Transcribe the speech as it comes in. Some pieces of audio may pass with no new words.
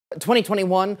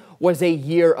2021 was a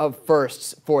year of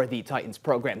firsts for the Titans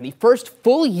program. The first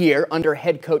full year under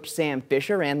head coach Sam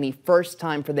Fisher and the first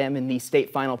time for them in the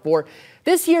state Final Four.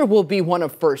 This year will be one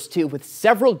of firsts too, with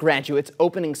several graduates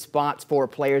opening spots for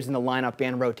players in the lineup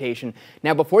and rotation.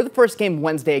 Now, before the first game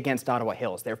Wednesday against Ottawa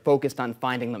Hills, they're focused on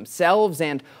finding themselves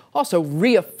and also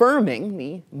reaffirming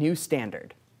the new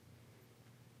standard.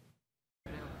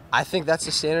 I think that's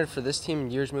the standard for this team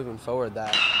in years moving forward,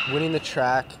 that winning the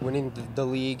track, winning the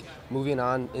league, moving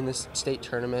on in this state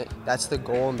tournament, that's the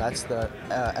goal and that's the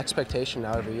expectation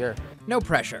now every year. No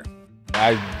pressure.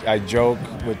 I joke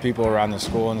with people around the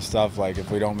school and stuff, like if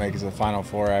we don't make it to the Final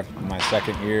Four after my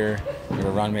second year, they're going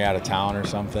to run me out of town or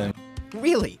something.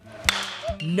 Really?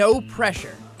 No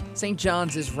pressure. St.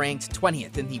 John's is ranked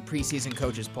 20th in the preseason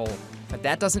coaches poll, but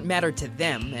that doesn't matter to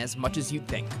them as much as you'd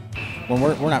think. When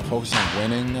we're not focused on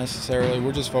winning necessarily,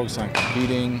 we're just focused on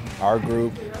competing, our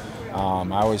group. I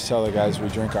always tell the guys we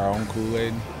drink our own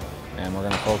Kool-Aid, and we're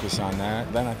going to focus on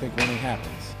that. Then I think winning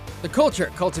happens. The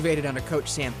culture cultivated under Coach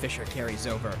Sam Fisher carries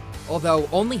over, although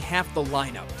only half the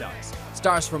lineup does.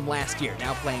 Stars from last year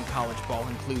now playing college ball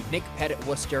include Nick Pett at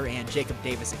Worcester and Jacob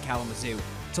Davis at Kalamazoo.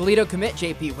 Toledo commit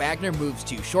J.P. Wagner moves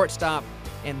to shortstop,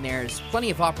 and there's plenty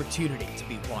of opportunity to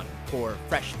be won for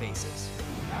fresh faces.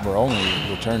 We're only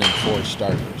returning 4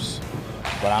 starters,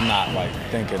 but I'm not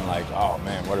thinking oh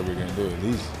man, what are we gonna do?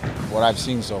 What I've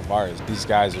seen so far is these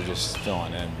guys are just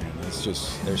filling in. It's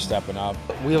just, they're stepping up.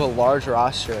 We have a large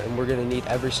roster and we're gonna need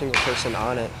every single person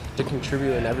on it to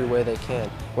contribute in every way they can.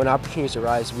 When opportunities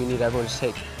arise, we need everyone to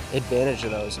take advantage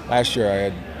of those. Last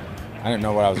year I didn't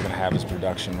know what I was gonna have as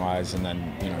production-wise, and then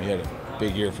you had a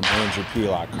big year from Andrew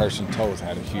Pelock. Carson Toth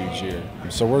had a huge year.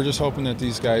 So we're just hoping that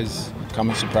these guys come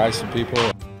and surprise some people.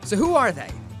 So who are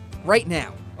they? Right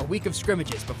now, a week of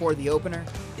scrimmages before the opener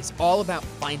is all about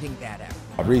finding that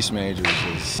out. Reese Majors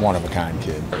is one-of-a-kind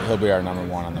kid. He'll be our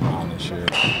 #1 on the mound this year.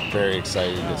 Very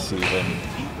excited to see him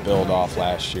build off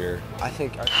last year. I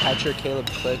think our catcher, Caleb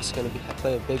Click's going to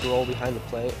play a big role behind the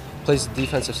plate. Plays the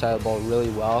defensive side of the ball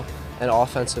really well. And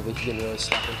offensively, he can really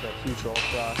step into a huge role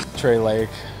for us. Trey Lake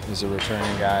is a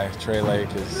returning guy. Trey Lake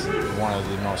is one of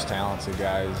the most talented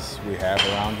guys we have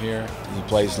around here. He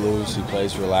plays loose, he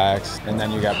plays relaxed. And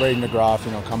then you got Braden McGraw,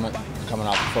 coming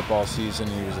off the football season.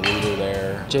 He was a leader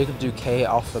there. Jacob Duque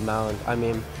off the mound. I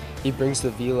mean, he brings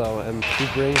the velo and he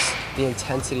brings the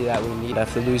intensity that we need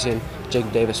after losing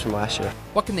Jacob Davis from last year.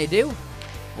 What can they do?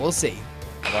 We'll see.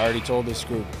 I've already told this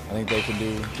group, I think they can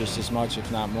do just as much,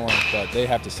 if not more, but they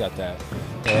have to set that.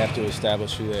 They have to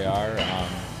establish who they are.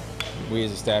 We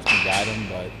as a staff can guide them,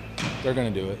 but they're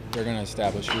going to do it. They're going to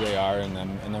establish who they are, and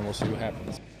then we'll see what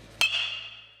happens.